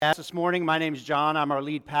This morning. My name is John. I'm our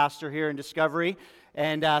lead pastor here in Discovery.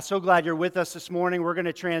 And so glad you're with us this morning. We're going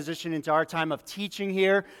to transition into our time of teaching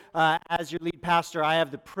here. As your lead pastor, I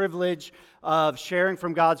have the privilege of sharing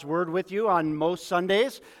from God's Word with you on most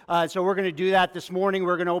Sundays. So we're going to do that this morning.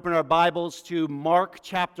 We're going to open our Bibles to Mark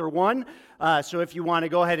chapter 1. So if you want to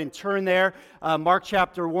go ahead and turn there, Mark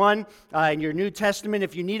chapter 1 in your New Testament.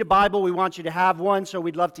 If you need a Bible, we want you to have one, so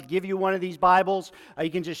we'd love to give you one of these Bibles. You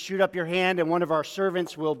can just shoot up your hand, and one of our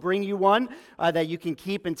servants will bring you one that you can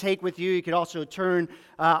keep and take with you. You could also turn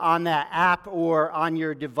on that app or on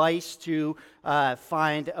your device to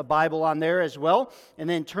find a Bible on there as well. And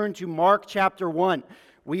then turn to Mark chapter 1.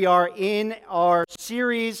 We are in our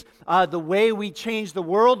series, The Way We Change the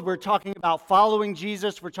World. We're talking about following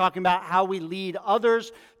Jesus. We're talking about how we lead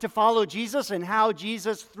others to follow Jesus and how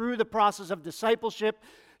Jesus, through the process of discipleship,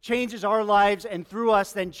 changes our lives and through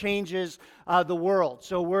us then changes the world.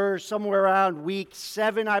 So we're somewhere around week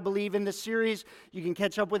 7, I believe, in this series. You can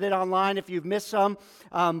catch up with it online if you've missed some.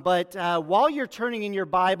 But while you're turning in your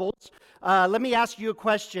Bibles, let me ask you a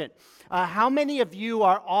question. How many of you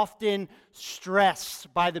are often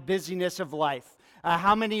stressed by the busyness of life?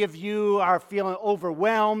 How many of you are feeling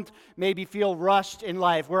overwhelmed, maybe feel rushed in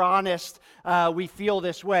life? We're honest, we feel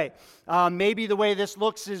this way. Maybe the way this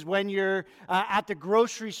looks is when you're at the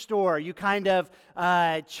grocery store, you kind of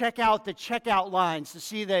check out the checkout lines to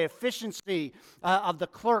see the efficiency of the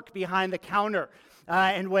clerk behind the counter.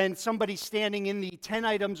 And when somebody's standing in the 10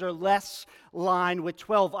 items or less line with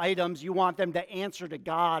 12 items, you want them to answer to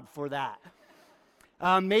God for that.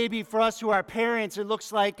 Maybe for us who are parents, it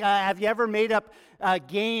looks like, have you ever made up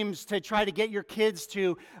games to try to get your kids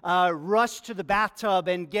to rush to the bathtub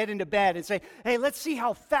and get into bed and say, hey, let's see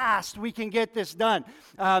how fast we can get this done.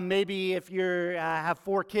 Maybe if you have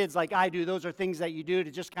 4 kids like I do, those are things that you do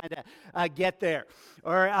to just kind of get there.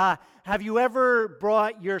 Or have you ever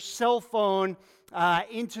brought your cell phone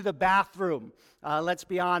into the bathroom, let's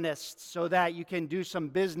be honest, so that you can do some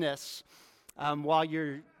business while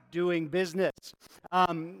you're doing business?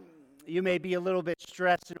 You may be a little bit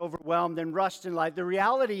stressed and overwhelmed and rushed in life. The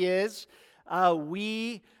reality is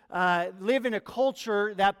we live in a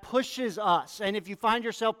culture that pushes us. And if you find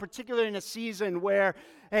yourself particularly in a season where,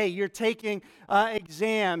 hey, you're taking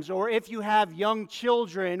exams, or if you have young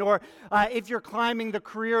children, or if you're climbing the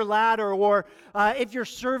career ladder, or if you're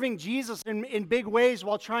serving Jesus in big ways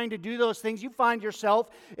while trying to do those things, you find yourself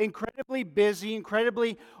incredibly busy,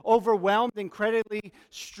 incredibly overwhelmed, incredibly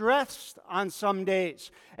stressed on some days.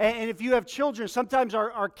 And if you have children, sometimes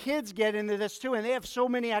our kids get into this too, and they have so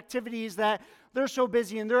many activities that they're so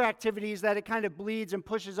busy in their activities that it kind of bleeds and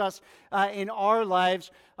pushes us in our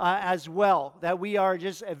lives as well, that we are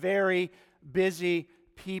just a very busy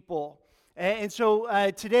people. And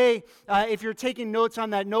so today, if you're taking notes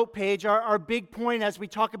on that note page, our big point as we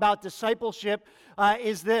talk about discipleship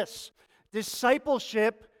is this.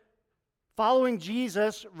 Discipleship, following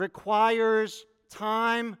Jesus, requires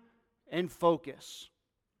time and focus.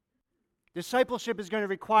 Discipleship is going to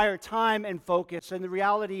require time and focus, and the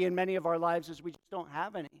reality in many of our lives is we just don't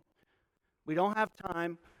have any. We don't have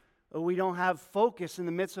time, or we don't have focus in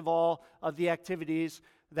the midst of all of the activities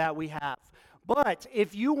that we have. But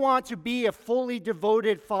if you want to be a fully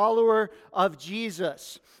devoted follower of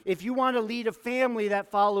Jesus, if you want to lead a family that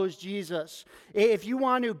follows Jesus, if you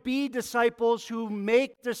want to be disciples who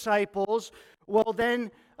make disciples, well then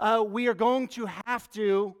we are going to have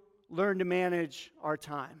to learn to manage our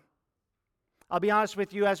time. I'll be honest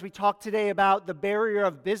with you, as we talk today about the barrier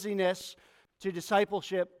of busyness to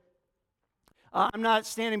discipleship, I'm not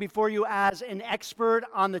standing before you as an expert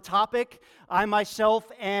on the topic. I myself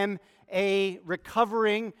am a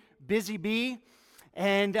recovering busy bee.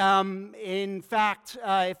 And in fact,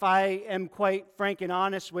 if I am quite frank and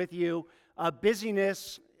honest with you,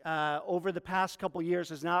 busyness over the past couple years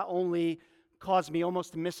has not only caused me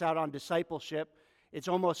almost to miss out on discipleship, it's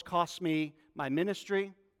almost cost me my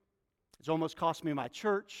ministry. It's almost cost me my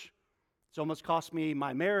church. It's almost cost me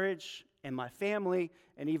my marriage and my family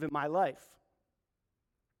and even my life.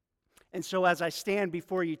 And so as I stand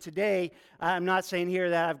before you today, I'm not saying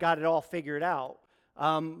here that I've got it all figured out.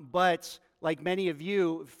 But like many of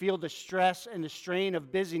you, feel the stress and the strain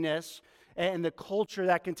of busyness and the culture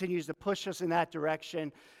that continues to push us in that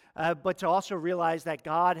direction. But to also realize that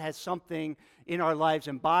God has something in our lives,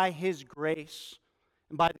 and by His grace,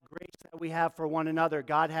 and by the grace that we have for one another,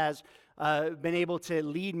 God has been able to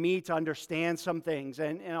lead me to understand some things.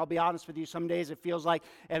 And I'll be honest with you, some days it feels like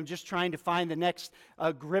I'm just trying to find the next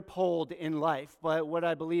grip hold in life. But what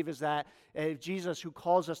I believe is that Jesus, who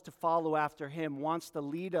calls us to follow after Him, wants to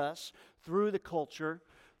lead us through the culture,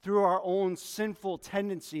 through our own sinful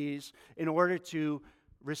tendencies, in order to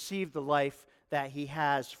receive the life that he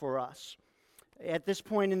has for us. At this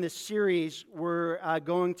point in this series, we're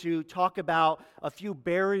going to talk about a few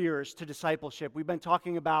barriers to discipleship. We've been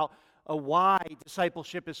talking about why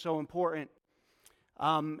discipleship is so important.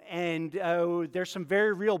 There's some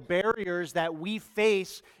very real barriers that we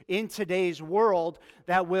face in today's world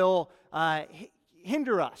that will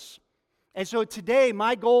hinder us. And so today,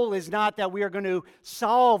 my goal is not that we are going to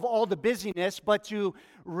solve all the busyness, but to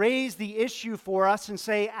raise the issue for us and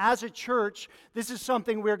say, as a church, this is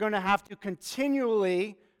something we're going to have to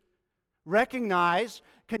continually recognize,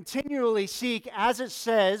 continually seek, as it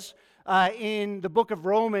says in the book of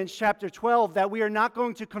Romans chapter 12, that we are not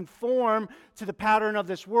going to conform to the pattern of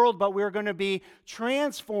this world, but we are going to be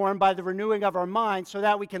transformed by the renewing of our minds so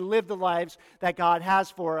that we can live the lives that God has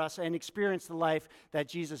for us and experience the life that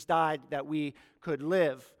Jesus died that we could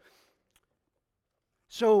live.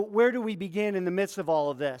 So where do we begin in the midst of all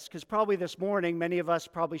of this? Because probably this morning, many of us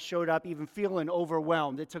probably showed up even feeling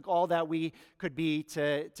overwhelmed. It took all that we could be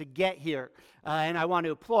to get here. And I want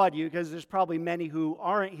to applaud you because there's probably many who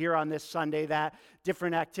aren't here on this Sunday that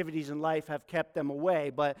different activities in life have kept them away.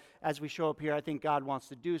 But as we show up here, I think God wants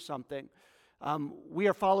to do something. We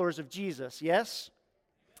are followers of Jesus, yes?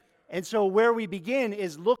 And so where we begin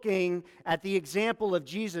is looking at the example of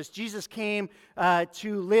Jesus. Jesus came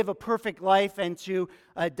to live a perfect life and to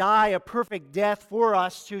die a perfect death for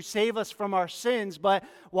us to save us from our sins. But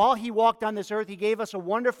while he walked on this earth, he gave us a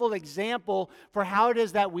wonderful example for how it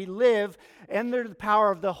is that we live under the power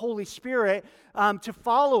of the Holy Spirit to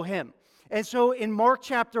follow him. And so in Mark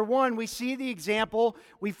chapter 1, we see the example.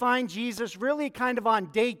 We find Jesus really kind of on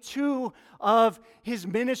day 2 of his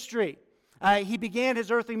ministry. He began his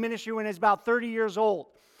earthly ministry when he was about 30 years old.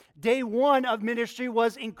 Day 1 of ministry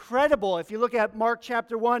was incredible. If you look at Mark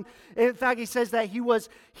chapter 1, in fact, he says that he was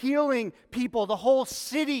healing people. The whole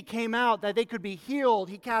city came out that they could be healed.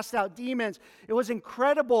 He cast out demons. It was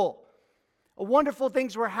incredible. Wonderful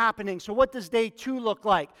things were happening. So what does day 2 look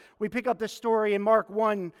like? We pick up this story in Mark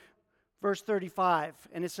 1, verse 35,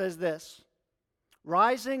 and it says this: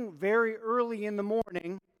 "Rising very early in the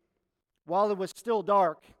morning, while it was still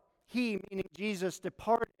dark, he," meaning Jesus,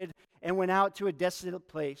 "departed and went out to a desolate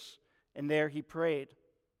place, and there he prayed.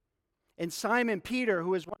 And Simon Peter,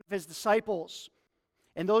 who was one of his disciples,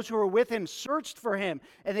 and those who were with him searched for him,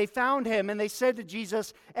 and they found him, and they said to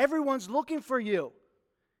Jesus, 'Everyone's looking for you.'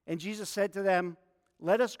 And Jesus said to them,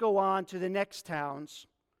 'Let us go on to the next towns,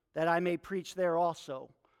 that I may preach there also,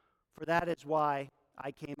 for that is why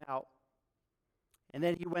I came out.' And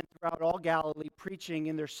then he went throughout all Galilee, preaching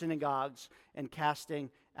in their synagogues and casting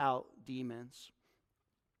out demons."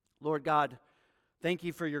 Lord God, thank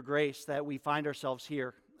you for your grace that we find ourselves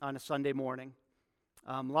here on a Sunday morning.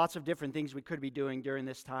 Lots of different things we could be doing during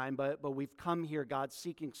this time, but we've come here, God,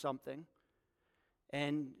 seeking something.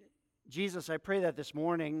 And Jesus, I pray that this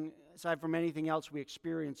morning, aside from anything else, we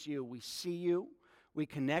experience you. We see you, we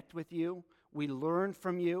connect with you, we learn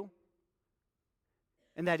from you.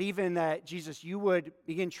 And that even that, Jesus, you would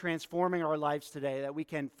begin transforming our lives today, that we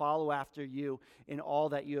can follow after you in all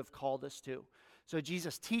that you have called us to. So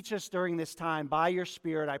Jesus, teach us during this time by your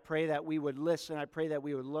Spirit. I pray that we would listen. I pray that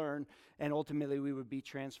we would learn, and ultimately we would be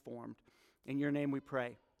transformed. In your name we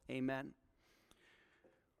pray. Amen.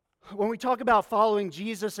 When we talk about following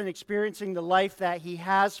Jesus and experiencing the life that he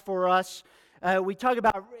has for us, we talk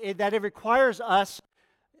about that it requires us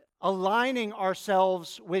aligning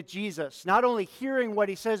ourselves with Jesus, not only hearing what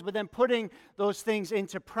he says, but then putting those things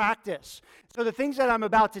into practice. So the things that I'm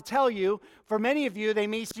about to tell you, for many of you, they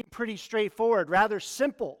may seem pretty straightforward, rather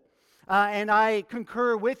simple, and I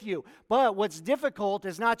concur with you. But what's difficult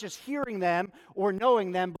is not just hearing them or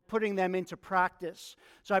knowing them, but putting them into practice.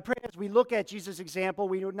 So I pray as we look at Jesus' example,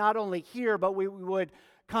 we would not only hear, but we would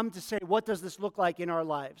come to say, what does this look like in our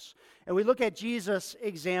lives? And we look at Jesus'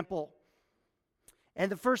 example. And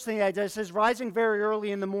the first thing that it says, "Rising very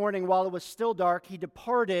early in the morning while it was still dark, he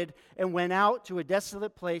departed and went out to a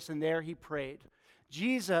desolate place, and there he prayed."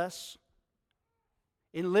 Jesus,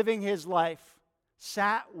 in living his life,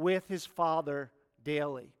 sat with his Father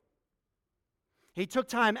daily. He took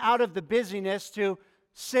time out of the busyness to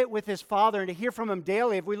sit with his Father and to hear from him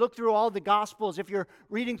daily. If we look through all the Gospels, if you're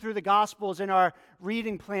reading through the Gospels in our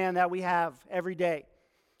reading plan that we have every day,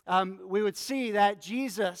 we would see that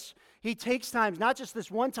Jesus, he takes time, not just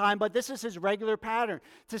this one time, but this is his regular pattern,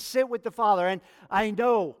 to sit with the Father. And I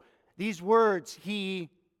know these words, he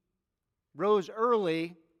rose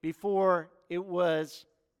early before it was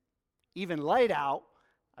even light out.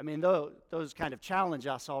 I mean, those kind of challenge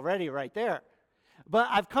us already right there. But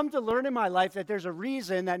I've come to learn in my life that there's a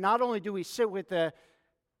reason that not only do we sit with the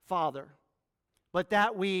Father, but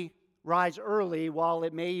that we rise early while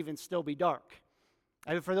it may even still be dark.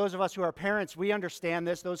 I mean, for those of us who are parents, we understand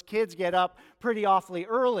this. Those kids get up pretty awfully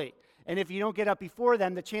early. And if you don't get up before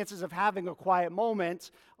them, the chances of having a quiet moment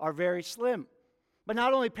are very slim. But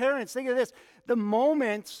not only parents, think of this. The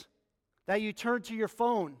moment that you turn to your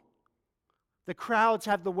phone, the crowds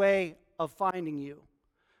have the way of finding you.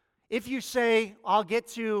 If you say, I'll get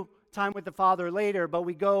to time with the Father later, but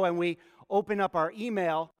we go and we open up our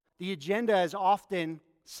email, the agenda is often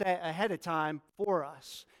set ahead of time for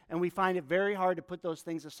us. And we find it very hard to put those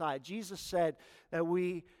things aside. Jesus said that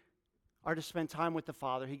we are to spend time with the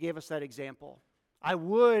Father. He gave us that example. I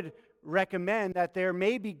would recommend that there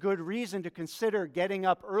may be good reason to consider getting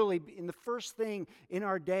up early in the first thing in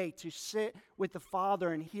our day to sit with the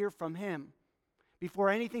Father and hear from Him. Before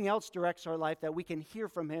anything else directs our life, that we can hear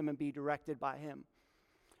from Him and be directed by Him.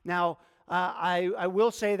 Now, I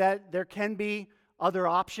will say that there can be other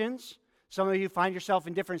options. Some of you find yourself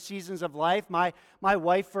in different seasons of life. My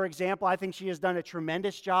wife, for example, I think she has done a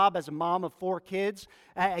tremendous job as a mom of 4 kids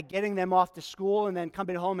at getting them off to school and then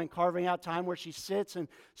coming home and carving out time where she sits and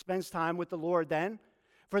spends time with the Lord then.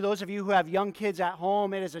 For those of you who have young kids at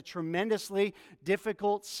home, it is a tremendously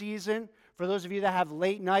difficult season. For those of you that have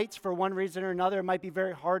late nights for one reason or another, it might be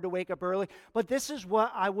very hard to wake up early. But this is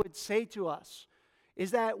what I would say to us,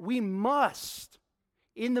 is that we must,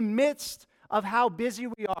 in the midst of how busy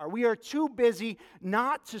we are too busy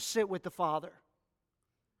not to sit with the Father.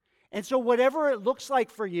 And so whatever it looks like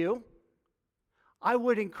for you, I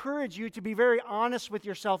would encourage you to be very honest with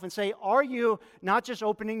yourself and say, are you not just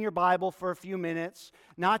opening your Bible for a few minutes,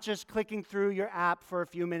 not just clicking through your app for a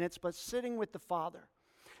few minutes, but sitting with the Father?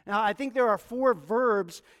 Now, I think there are 4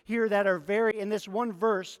 verbs here that are in this one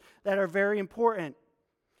verse that are very important.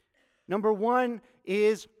 Number 1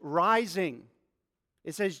 is rising.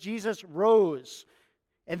 It says Jesus rose,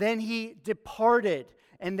 and then He departed,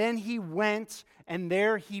 and then He went, and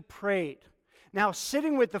there He prayed. Now,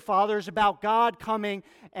 sitting with the Father is about God coming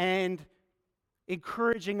and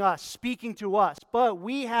encouraging us, speaking to us, but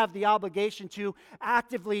we have the obligation to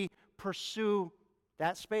actively pursue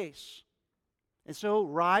that space. And so,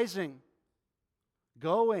 rising,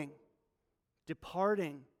 going,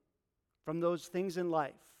 departing from those things in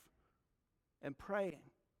life, and praying.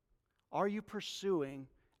 Are you pursuing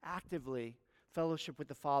actively fellowship with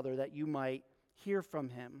the Father that you might hear from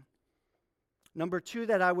Him? Number 2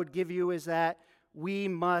 that I would give you is that we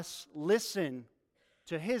must listen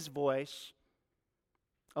to His voice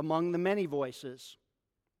among the many voices.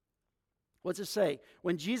 What's it say?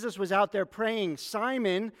 When Jesus was out there praying,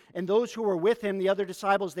 Simon and those who were with him, the other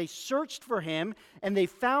disciples, they searched for Him and they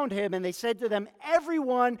found Him and they said to them,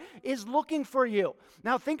 everyone is looking for you.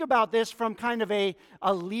 Now think about this from kind of a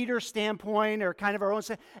leader standpoint or kind of our own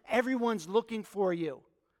standpoint. Everyone's looking for you.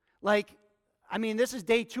 This is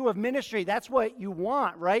day 2 of ministry. That's what you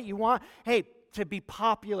want, right? You want, to be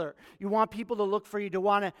popular. You want people to look for you, to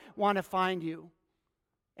want to find you.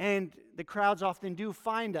 And the crowds often do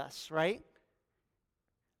find us, right?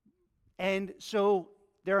 And so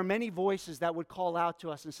there are many voices that would call out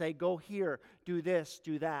to us and say, go here, do this,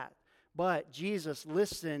 do that. But Jesus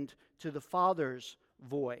listened to the Father's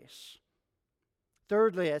voice.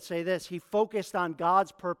 Thirdly, I'd say this, He focused on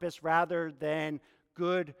God's purpose rather than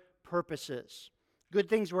good purposes. Good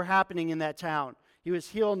things were happening in that town. He was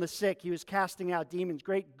healing the sick. He was casting out demons.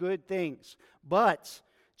 Great, good things. But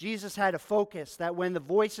Jesus had a focus that when the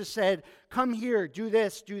voices said, come here, do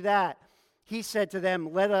this, do that, He said to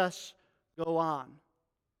them, let us go on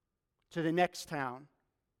to the next town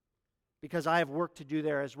because I have work to do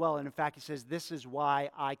there as well. And in fact, He says, this is why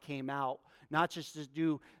I came out. Not just to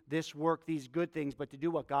do this work, these good things, but to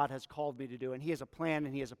do what God has called me to do. And He has a plan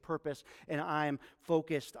and He has a purpose, and I am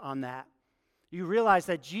focused on that. You realize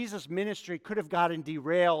that Jesus' ministry could have gotten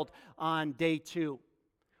derailed on day 2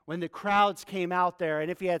 when the crowds came out there. And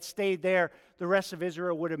if He had stayed there, the rest of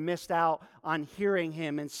Israel would have missed out on hearing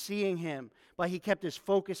Him and seeing Him. But He kept His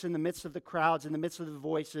focus in the midst of the crowds, in the midst of the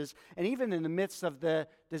voices, and even in the midst of the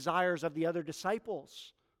desires of the other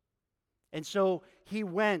disciples. And so He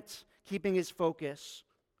went, keeping His focus,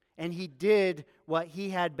 and He did what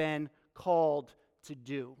He had been called to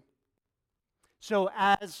do. So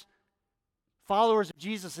as followers of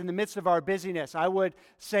Jesus in the midst of our busyness, I would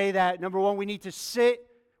say that, number 1, we need to sit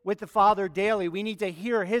with the Father daily. We need to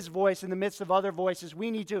hear His voice in the midst of other voices. We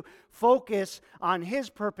need to focus on His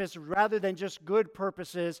purpose rather than just good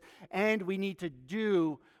purposes, and we need to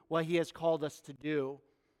do what He has called us to do.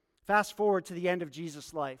 Fast forward to the end of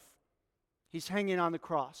Jesus' life. He's hanging on the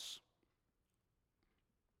cross.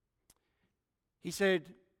 He said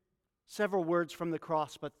several words from the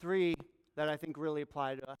cross, but 3 that I think really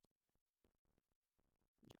apply to us.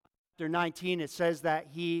 chapter 19, it says that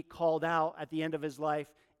he called out at the end of his life,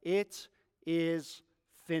 "It is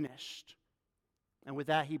finished." And with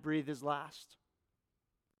that, he breathed his last.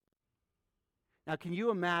 Now, can you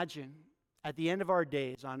imagine at the end of our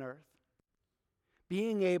days on earth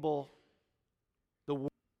being able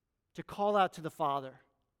to call out to the Father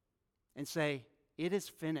and say, "It is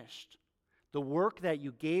finished. The work that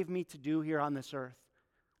you gave me to do here on this earth,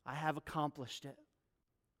 I have accomplished it."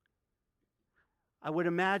 I would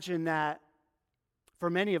imagine that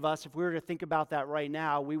for many of us, if we were to think about that right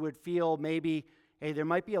now, we would feel maybe, hey, there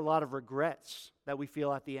might be a lot of regrets that we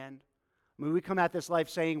feel at the end. I mean, we come at this life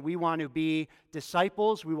saying we want to be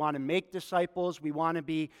disciples, we want to make disciples, we want to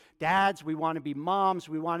be dads, we want to be moms,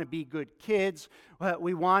 we want to be good kids,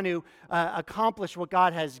 we want to accomplish what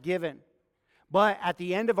God has given. But at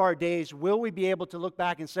the end of our days, will we be able to look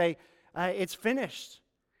back and say, it's finished?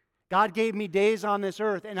 God gave me days on this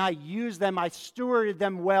earth, and I used them, I stewarded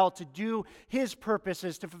them well to do His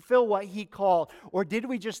purposes, to fulfill what He called. Or did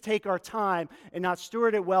we just take our time and not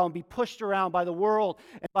steward it well and be pushed around by the world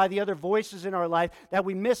and by the other voices in our life that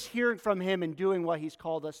we miss hearing from Him and doing what He's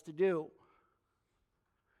called us to do?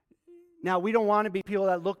 Now, we don't want to be people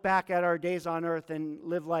that look back at our days on earth and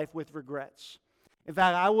live life with regrets. In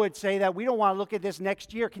fact, I would say that we don't want to look at this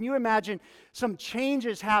next year. Can you imagine some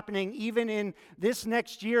changes happening even in this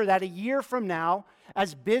next year, that a year from now,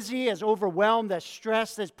 as busy, as overwhelmed, as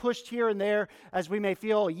stressed, as pushed here and there as we may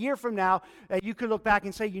feel, a year from now, you could look back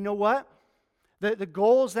and say, you know what? The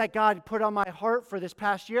goals that God put on my heart for this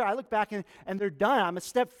past year, I look back and they're done. I'm a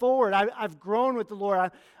step forward. I've grown with the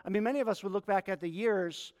Lord. I mean, many of us would look back at the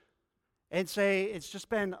years and say, it's just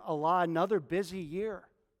been another busy year.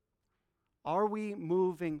 Are we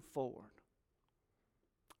moving forward?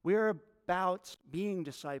 We are about being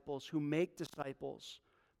disciples who make disciples.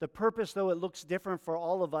 The purpose, though it looks different for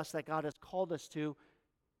all of us that God has called us to,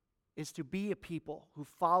 is to be a people who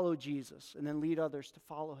follow Jesus and then lead others to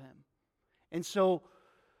follow Him. And so,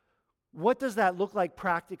 what does that look like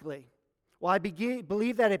practically? Well, I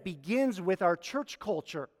believe that it begins with our church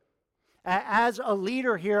culture. As a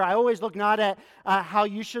leader here, I always look not at how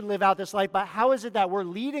you should live out this life, but how is it that we're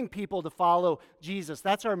leading people to follow Jesus?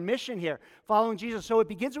 That's our mission here, following Jesus. So it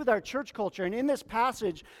begins with our church culture. And in this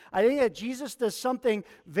passage, I think that Jesus does something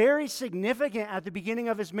very significant at the beginning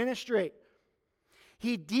of His ministry.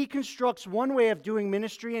 He deconstructs one way of doing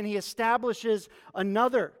ministry and He establishes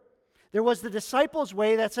another. There was the disciples'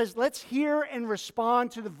 way that says, let's hear and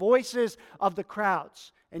respond to the voices of the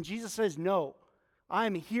crowds. And Jesus says, no. I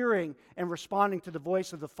am hearing and responding to the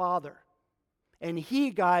voice of the Father. And He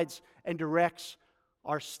guides and directs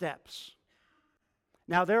our steps.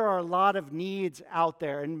 Now, there are a lot of needs out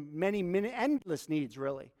there, and many endless needs,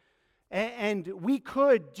 really. And we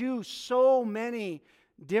could do so many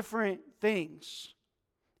different things.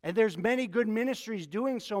 And there's many good ministries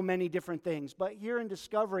doing so many different things. But here in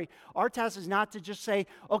Discovery, our task is not to just say,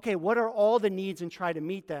 okay, what are all the needs and try to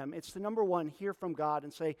meet them? It's to, number one, hear from God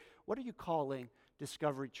and say, what are you calling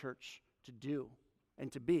Discovery Church to do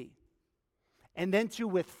and to be? And then to,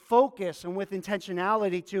 with focus and with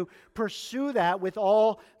intentionality, to pursue that with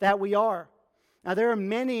all that we are. Now, there are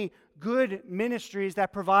many good ministries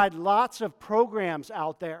that provide lots of programs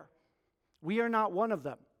out there. We are not one of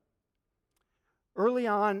them. Early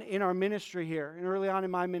on in our ministry here, and early on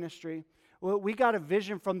in my ministry, we got a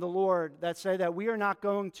vision from the Lord that said that we are not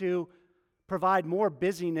going to provide more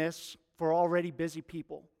busyness for already busy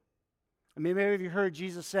people. I mean, maybe you heard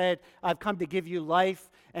Jesus said, I've come to give you life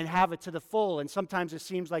and have it to the full. And sometimes it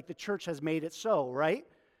seems like the church has made it so, right?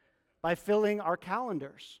 By filling our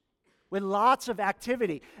calendars with lots of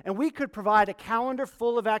activity. And we could provide a calendar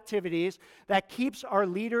full of activities that keeps our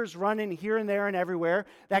leaders running here and there and everywhere,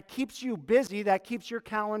 that keeps you busy, that keeps your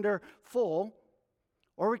calendar full.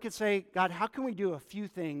 Or we could say, God, how can we do a few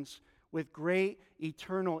things with great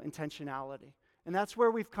eternal intentionality? And that's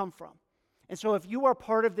where we've come from. And so if you are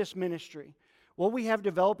part of this ministry, what we have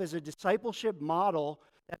developed is a discipleship model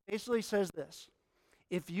that basically says this: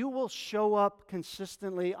 if you will show up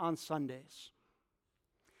consistently on Sundays,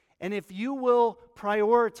 and if you will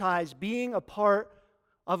prioritize being a part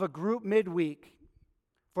of a group midweek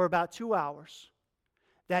for about 2 hours,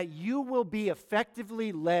 that you will be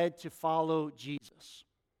effectively led to follow Jesus.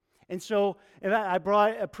 And so I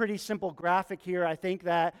brought a pretty simple graphic here. I think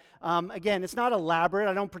that, again, it's not elaborate.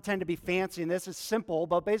 I don't pretend to be fancy in this. It's simple.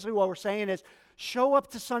 But basically what we're saying is show up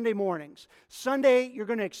to Sunday mornings. Sunday, you're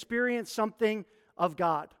going to experience something of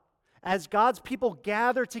God. As God's people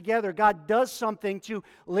gather together, God does something to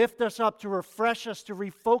lift us up, to refresh us, to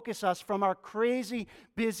refocus us from our crazy,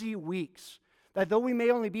 busy weeks. That though we may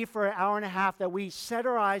only be for an hour and a half, that we set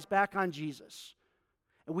our eyes back on Jesus.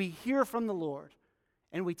 and we hear from the Lord,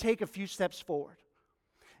 and we take a few steps forward.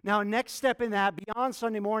 Now, next step in that, beyond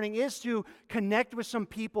Sunday morning, is to connect with some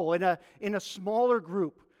people in a smaller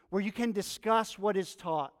group where you can discuss what is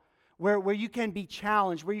taught, where you can be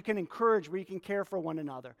challenged, where you can encourage, where you can care for one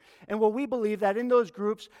another. And what we believe that in those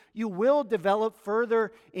groups, you will develop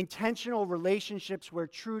further intentional relationships where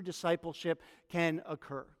true discipleship can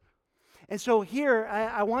occur. And so here,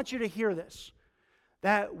 I want you to hear this,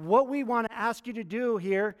 that what we want to ask you to do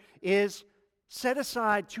here is set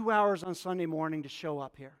aside 2 hours on Sunday morning to show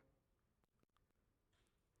up here.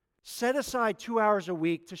 Set aside 2 hours a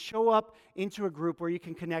week to show up into a group where you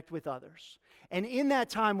can connect with others. And in that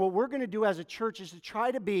time, what we're going to do as a church is to try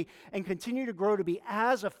to be and continue to grow to be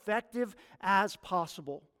as effective as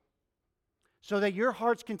possible, so that your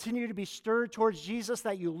hearts continue to be stirred towards Jesus,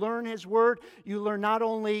 that you learn His Word, you learn not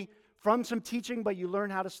only from some teaching, but you learn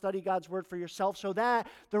how to study God's Word for yourself, so that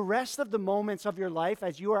the rest of the moments of your life,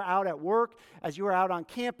 as you are out at work, as you are out on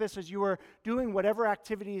campus, as you are doing whatever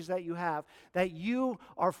activities that you have, that you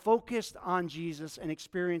are focused on Jesus and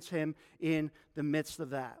experience Him in the midst of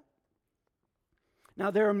that. Now,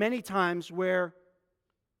 there are many times where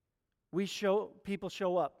people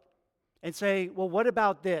show up and say, well, what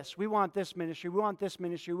about this? We want this ministry, we want this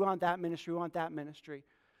ministry, we want that ministry, we want that ministry.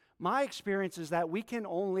 My experience is that we can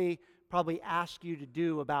only probably ask you to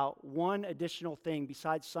do about one additional thing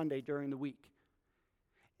besides Sunday during the week.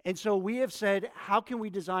 And so we have said, how can we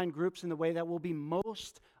design groups in the way that will be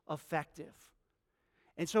most effective?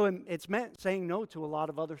 And so it's meant saying no to a lot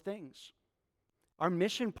of other things. Our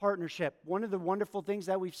mission partnership, one of the wonderful things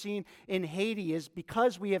that we've seen in Haiti is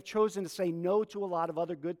because we have chosen to say no to a lot of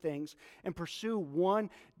other good things and pursue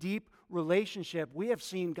one deep relationship, we have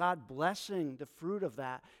seen God blessing the fruit of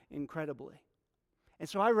that incredibly. And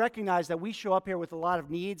so I recognize that we show up here with a lot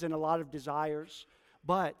of needs and a lot of desires,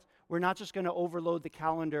 but we're not just going to overload the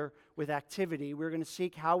calendar with activity. We're going to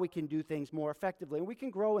seek how we can do things more effectively, and we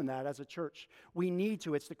can grow in that as a church. We need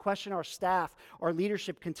to. It's the question our staff, our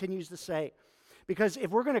leadership continues to say. Because if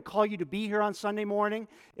we're going to call you to be here on Sunday morning,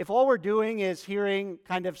 if all we're doing is hearing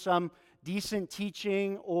kind of some decent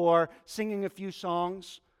teaching or singing a few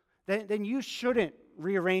songs, then you shouldn't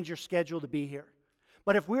rearrange your schedule to be here.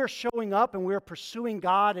 But if we're showing up and we're pursuing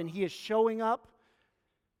God and He is showing up,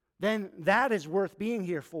 then that is worth being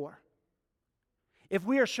here for. If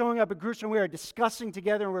we are showing up at groups and we are discussing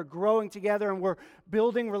together and we're growing together and we're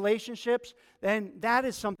building relationships, then that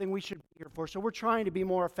is something we should be here for. So we're trying to be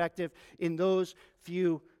more effective in those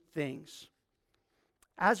few things.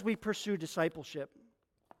 As we pursue discipleship,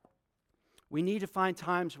 we need to find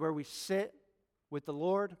times where we sit with the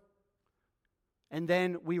Lord and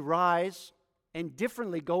then we rise and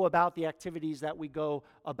differently go about the activities that we go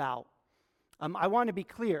about. I want to be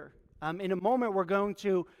clear. In a moment, we're going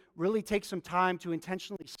to really take some time to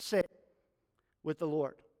intentionally sit with the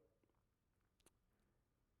Lord.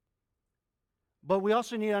 But we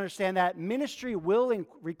also need to understand that ministry will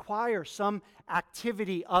require some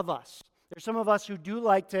activity of us. There's some of us who do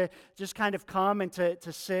like to just kind of come and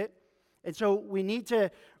to sit. And so we need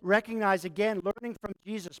to recognize, again, learning from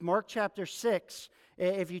Jesus. Mark chapter 6,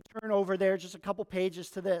 if you turn over there just a couple pages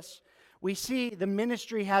to this, we see the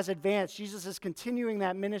ministry has advanced. Jesus is continuing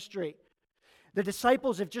that ministry. The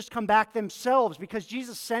disciples have just come back themselves because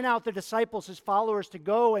Jesus sent out the disciples, His followers, to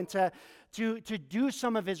go and to do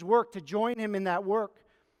some of His work, to join Him in that work.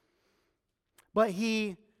 But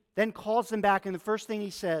He then calls them back, and the first thing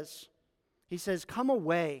He says, come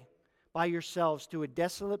away by yourselves to a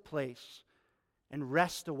desolate place and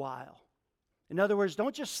rest a while. In other words,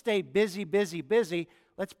 don't just stay busy, busy, busy.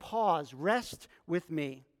 Let's pause, rest with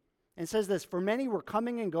me. And it says this, for many were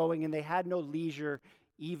coming and going, and they had no leisure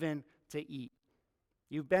even to eat.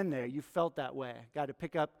 You've been there. You've felt that way. Got to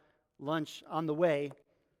pick up lunch on the way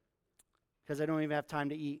because I don't even have time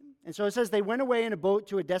to eat. And so it says they went away in a boat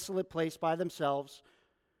to a desolate place by themselves.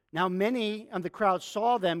 Now many of the crowd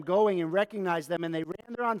saw them going and recognized them, and they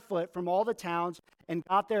ran there on foot from all the towns and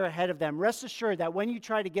got there ahead of them. Rest assured that when you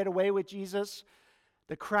try to get away with Jesus,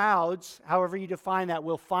 the crowds, however you define that,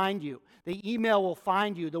 will find you. The email will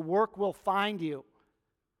find you. The work will find you.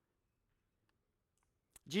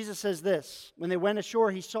 Jesus says this, when they went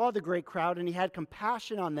ashore, He saw the great crowd, and He had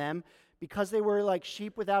compassion on them because they were like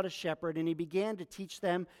sheep without a shepherd, and He began to teach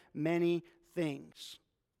them many things.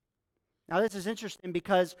 Now, this is interesting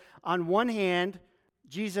because on one hand,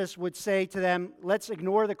 Jesus would say to them, let's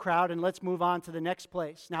ignore the crowd and let's move on to the next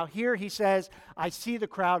place. Now, here He says, I see the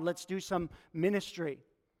crowd, let's do some ministry.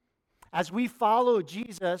 As we follow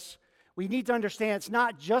Jesus, we need to understand it's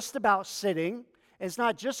not just about sitting. It's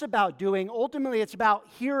not just about doing. Ultimately, it's about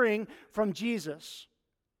hearing from Jesus.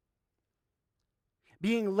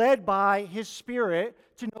 being led by His Spirit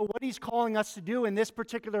to know what He's calling us to do in this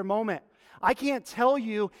particular moment. I can't tell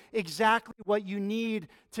you exactly what you need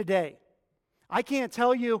today. I can't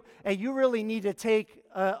tell you, hey, you really need to take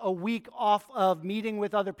a week off of meeting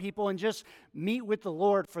with other people and just meet with the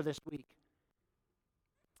Lord for this week.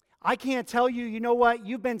 I can't tell you, you know what,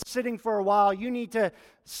 you've been sitting for a while, you need to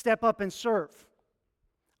step up and serve.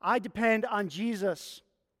 I depend on Jesus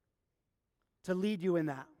to lead you in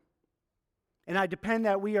that. And I depend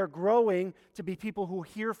that we are growing to be people who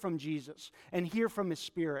hear from Jesus and hear from His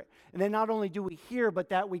Spirit. And then not only do we hear, but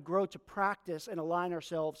that we grow to practice and align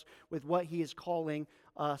ourselves with what He is calling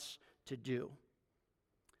us to do.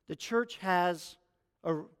 The church has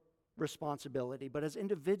a responsibility, but as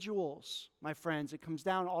individuals, my friends, it comes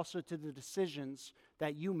down also to the decisions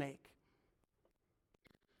that you make.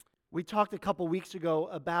 We talked a couple weeks ago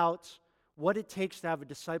about what it takes to have a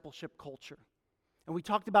discipleship culture. And we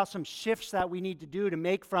talked about some shifts that we need to do to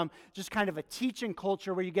make from just kind of a teaching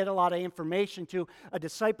culture where you get a lot of information to a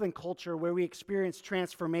discipling culture where we experience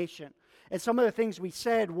transformation. And some of the things we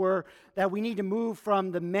said were that we need to move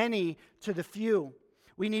from the many to the few.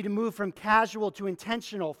 We need to move from casual to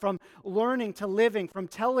intentional, from learning to living, from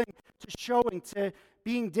telling to showing, to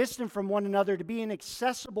being distant from one another, to being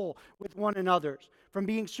accessible with one another, from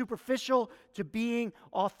being superficial to being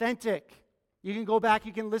authentic. You can go back,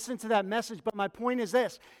 you can listen to that message, but my point is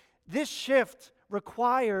this. This shift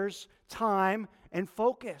requires time and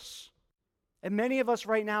focus. And many of us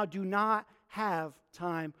right now do not have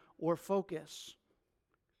time or focus.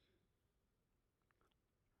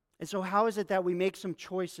 And so how is it that we make some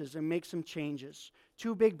choices and make some changes?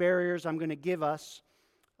 2 big barriers I'm going to give us,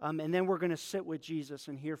 and then we're going to sit with Jesus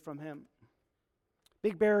and hear from Him.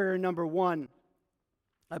 Big barrier number 1,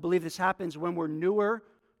 I believe this happens when we're newer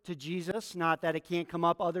to Jesus, not that it can't come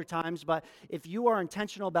up other times, but if you are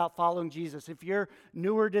intentional about following Jesus, if you're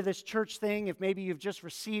newer to this church thing, if maybe you've just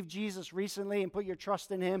received Jesus recently and put your trust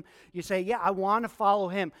in Him, you say, yeah, I want to follow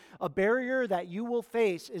Him. A barrier that you will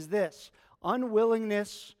face is this: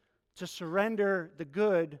 unwillingness to surrender the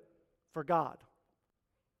good for God.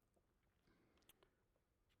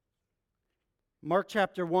 Mark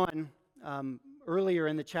chapter 1, earlier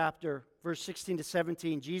in the chapter, verse 16 to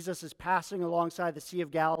 17, Jesus is passing alongside the Sea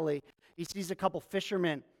of Galilee. He sees a couple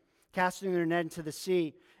fishermen casting their net into the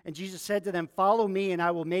sea. And Jesus said to them, "Follow me, and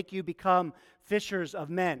I will make you become fishers of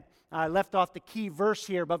men." I left off the key verse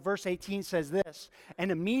here, but verse 18 says this: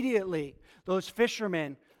 "And immediately those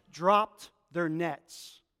fishermen dropped their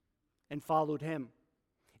nets and followed Him."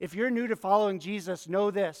 If you're new to following Jesus,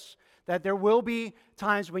 know this, that there will be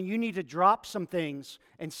times when you need to drop some things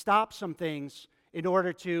and stop some things in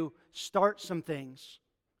order to start some things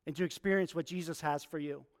and to experience what Jesus has for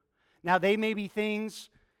you. Now, they may be things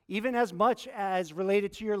even as much as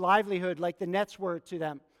related to your livelihood, like the nets were to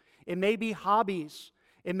them. It may be hobbies.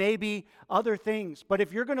 It may be other things. But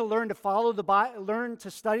if you're going to learn to follow the Bible, learn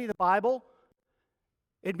to study the Bible,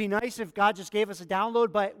 it'd be nice if God just gave us a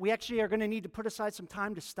download, but we actually are going to need to put aside some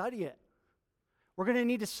time to study it. We're going to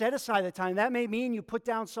need to set aside the time. That may mean you put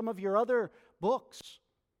down some of your other books.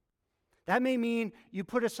 That may mean you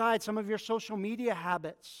put aside some of your social media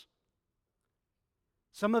habits.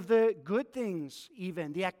 Some of the good things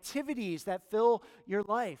even, the activities that fill your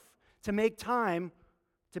life, to make time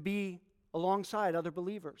to be alongside other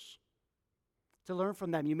believers, to learn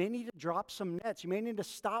from them. You may need to drop some nets. You may need to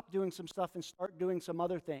stop doing some stuff and start doing some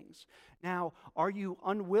other things. Now, are you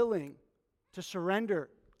unwilling to surrender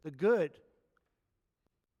the good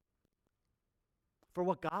for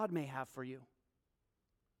what God may have for you?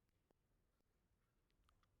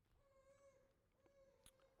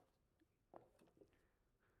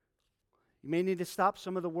 You may need to stop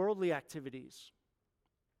some of the worldly activities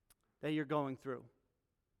that you're going through.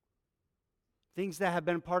 Things that have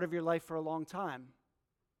been part of your life for a long time.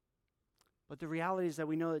 But the reality is that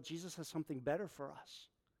we know that Jesus has something better for us.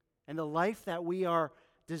 And the life that we are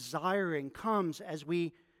desiring comes as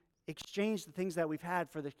we exchange the things that we've had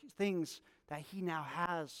for the things that He now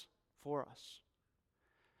has for us.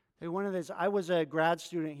 I was a grad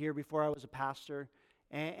student here before I was a pastor,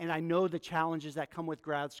 and I know the challenges that come with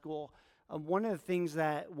grad school. One of the things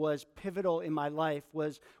that was pivotal in my life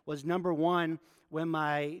was number one, when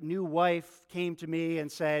my new wife came to me and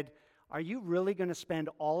said, "Are you really going to spend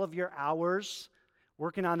all of your hours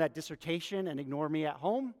working on that dissertation and ignore me at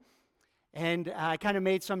home?" And I kind of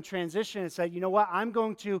made some transition and said, you know what, I'm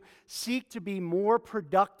going to seek to be more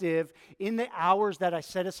productive in the hours that I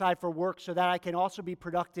set aside for work so that I can also be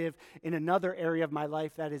productive in another area of my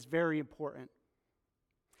life that is very important.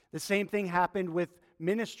 The same thing happened with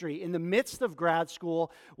ministry. In the midst of grad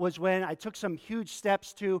school was when I took some huge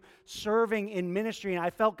steps to serving in ministry, and I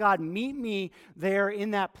felt God meet me there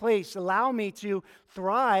in that place, allow me to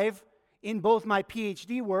thrive in both my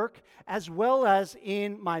PhD work, as well as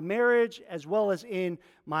in my marriage, as well as in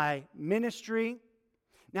my ministry.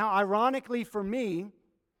 Now, ironically for me,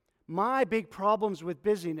 my big problems with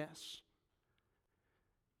busyness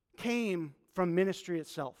came from ministry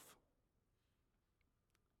itself.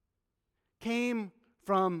 Came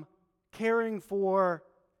from caring for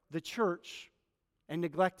the church and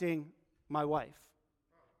neglecting my wife.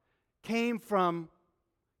 Came from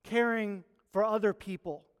caring for other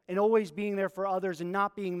people and always being there for others and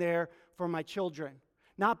not being there for my children.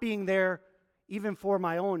 Not being there even for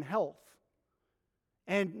my own health.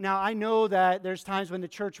 And now I know that there's times when the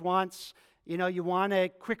church wants, you want a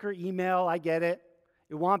quicker email, I get it.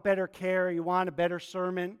 You want better care, you want a better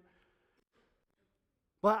sermon.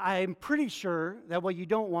 But I'm pretty sure that what you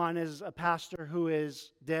don't want is a pastor who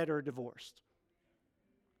is dead or divorced.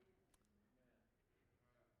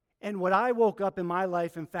 And what I woke up in my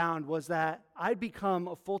life and found was that I'd become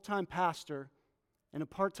a full-time pastor and a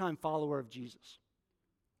part-time follower of Jesus.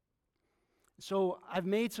 So I've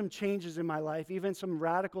made some changes in my life, even some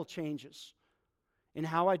radical changes in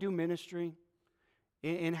how I do ministry,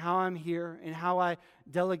 in how I'm here, in how I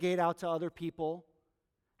delegate out to other people,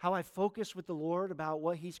 how I focus with the Lord about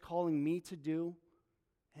what He's calling me to do,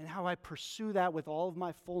 and how I pursue that with all of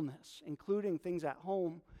my fullness, including things at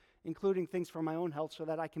home, including things for my own health, so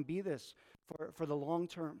that I can be this for the long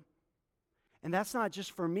term. And that's not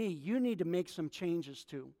just for me. You need to make some changes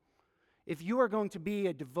too. If you are going to be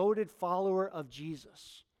a devoted follower of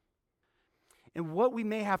Jesus, and what we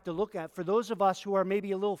may have to look at for those of us who are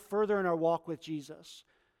maybe a little further in our walk with Jesus,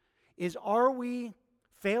 is are we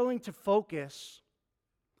failing to focus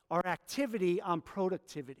our activity on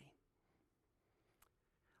productivity?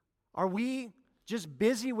 Are we just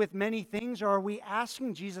busy with many things, or are we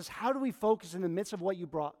asking Jesus, how do we focus in the midst of what you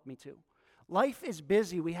brought me to? Life is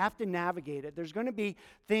busy. We have to navigate it. There's going to be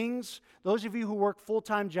things, those of you who work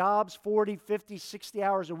full-time jobs, 40, 50, 60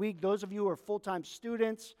 hours a week, those of you who are full-time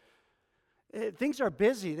students, things are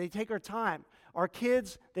busy. They take our time. Our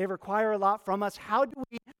kids, they require a lot from us. How do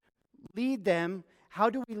we lead them? How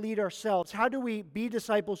do we lead ourselves? How do we be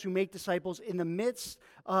disciples who make disciples in the midst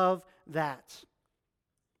of that?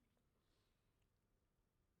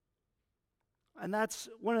 And that's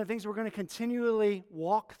one of the things we're going to continually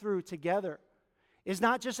walk through together, is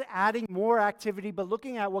not just adding more activity, but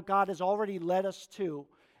looking at what God has already led us to,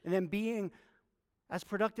 and then being as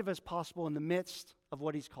productive as possible in the midst of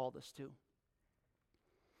what He's called us to.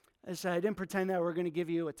 As I said, I didn't pretend that we're going to give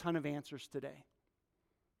you a ton of answers today.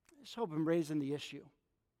 I just hope I'm raising the issue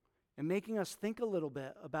and making us think a little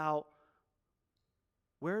bit about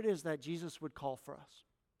where it is that Jesus would call for us.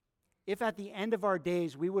 If at the end of our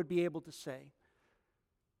days we would be able to say,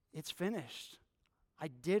 it's finished. I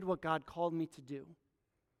did what God called me to do.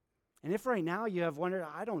 And if right now you have wondered,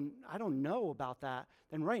 I don't know about that,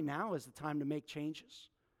 then right now is the time to make changes.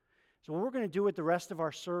 So what we're going to do with the rest of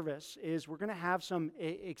our service is we're going to have some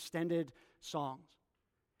extended songs.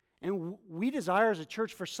 And we desire as a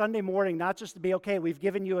church for Sunday morning not just to be, okay, we've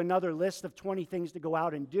given you another list of 20 things to go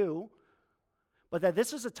out and do, but that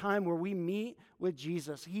this is a time where we meet with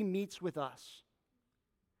Jesus. He meets with us.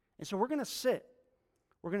 And so we're going to sit.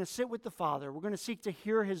 We're going to sit with the Father. We're going to seek to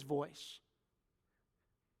hear His voice.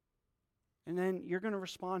 And then you're going to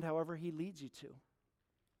respond however He leads you to.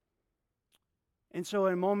 And so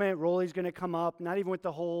in a moment, Rolly's going to come up, not even with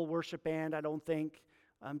the whole worship band, I don't think,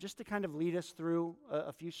 just to kind of lead us through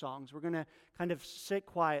a few songs. We're going to kind of sit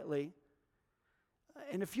quietly.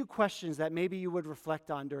 And a few questions that maybe you would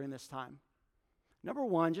reflect on during this time. Number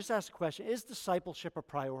one, just ask a question, is discipleship a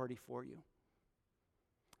priority for you?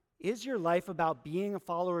 Is your life about being a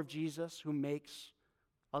follower of Jesus who makes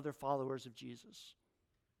other followers of Jesus?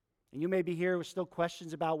 And you may be here with still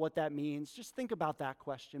questions about what that means. Just think about that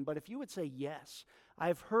question. But if you would say yes,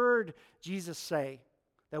 I've heard Jesus say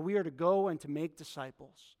that we are to go and to make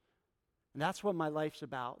disciples, and that's what my life's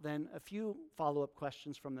about, then a few follow-up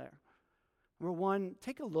questions from there. Number one,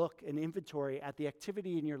 take a look and inventory at the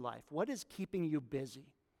activity in your life. What is keeping you busy?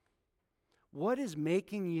 What is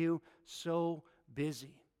making you so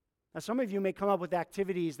busy? Now, some of you may come up with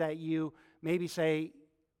activities that you maybe say,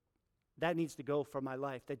 that needs to go from my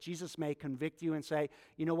life. That Jesus may convict you and say,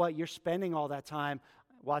 you know what, you're spending all that time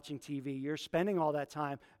watching TV. You're spending all that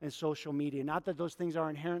time in social media. Not that those things are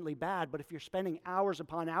inherently bad, but if you're spending hours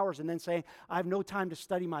upon hours and then saying, I have no time to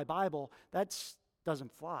study my Bible, that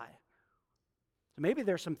doesn't fly. So maybe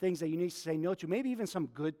there's some things that you need to say no to, maybe even some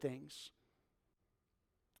good things.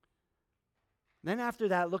 Then after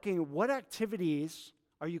that, looking at what activities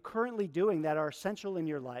are you currently doing that are essential in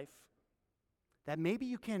your life that maybe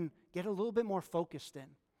you can get a little bit more focused in.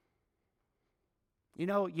 You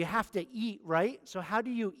know, you have to eat, right? So how do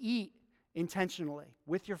you eat intentionally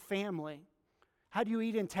with your family? How do you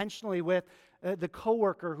eat intentionally with the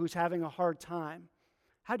coworker who's having a hard time?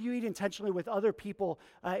 How do you eat intentionally with other people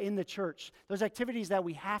in the church? Those activities that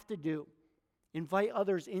we have to do, invite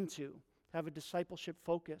others into, have a discipleship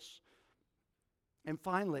focus. And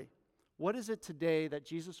finally, what is it today that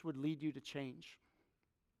Jesus would lead you to change?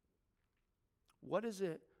 What is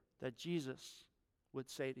it that Jesus would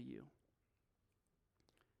say to you?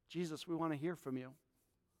 Jesus, we want to hear from you.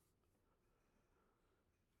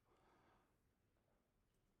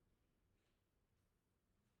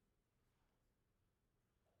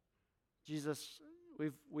 Jesus,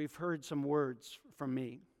 we've heard some words from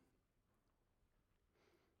me.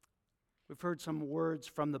 We've heard some words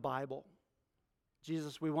from the Bible.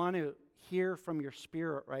 Jesus, we want to hear from your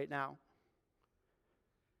Spirit right now.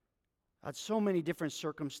 So many different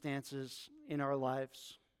circumstances in our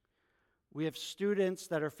lives. We have students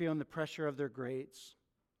that are feeling the pressure of their grades.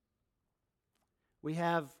 We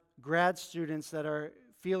have grad students that are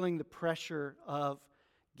feeling the pressure of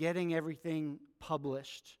getting everything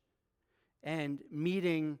published and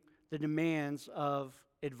meeting the demands of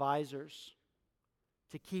advisors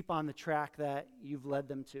to keep on the track that you've led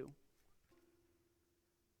them to.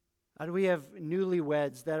 We have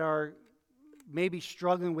newlyweds that are maybe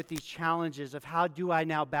struggling with these challenges of how do I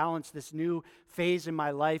now balance this new phase in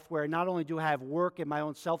my life where not only do I have work and my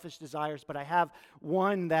own selfish desires, but I have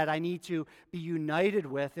one that I need to be united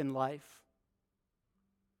with in life.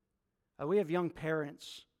 We have young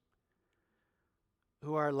parents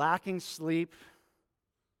who are lacking sleep,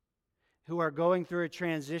 who are going through a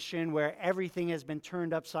transition where everything has been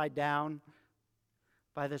turned upside down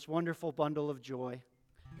by this wonderful bundle of joy.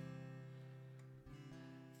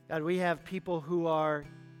 God, we have people who are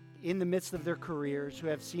in the midst of their careers, who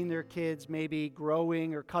have seen their kids maybe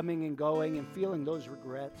growing or coming and going and feeling those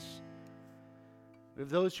regrets. We have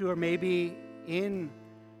those who are maybe in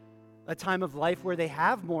a time of life where they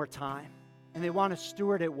have more time and they want to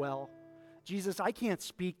steward it well. Jesus, I can't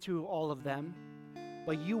speak to all of them,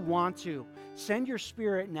 but you want to. Send your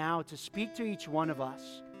Spirit now to speak to each one of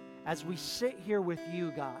us as we sit here with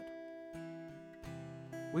you, God.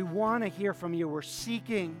 We want to hear from you. We're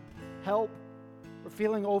seeking help. We're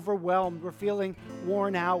feeling overwhelmed. We're feeling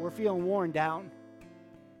worn out. We're feeling worn down.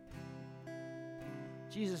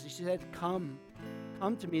 Jesus, you said, come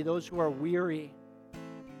to me, those who are weary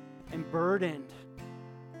and burdened.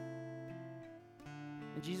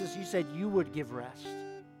 And Jesus, you said you would give rest.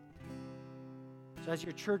 So as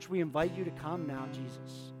your church, we invite you to come now,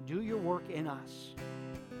 Jesus. Do your work in us.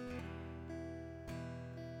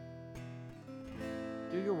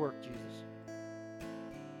 Do your work, Jesus.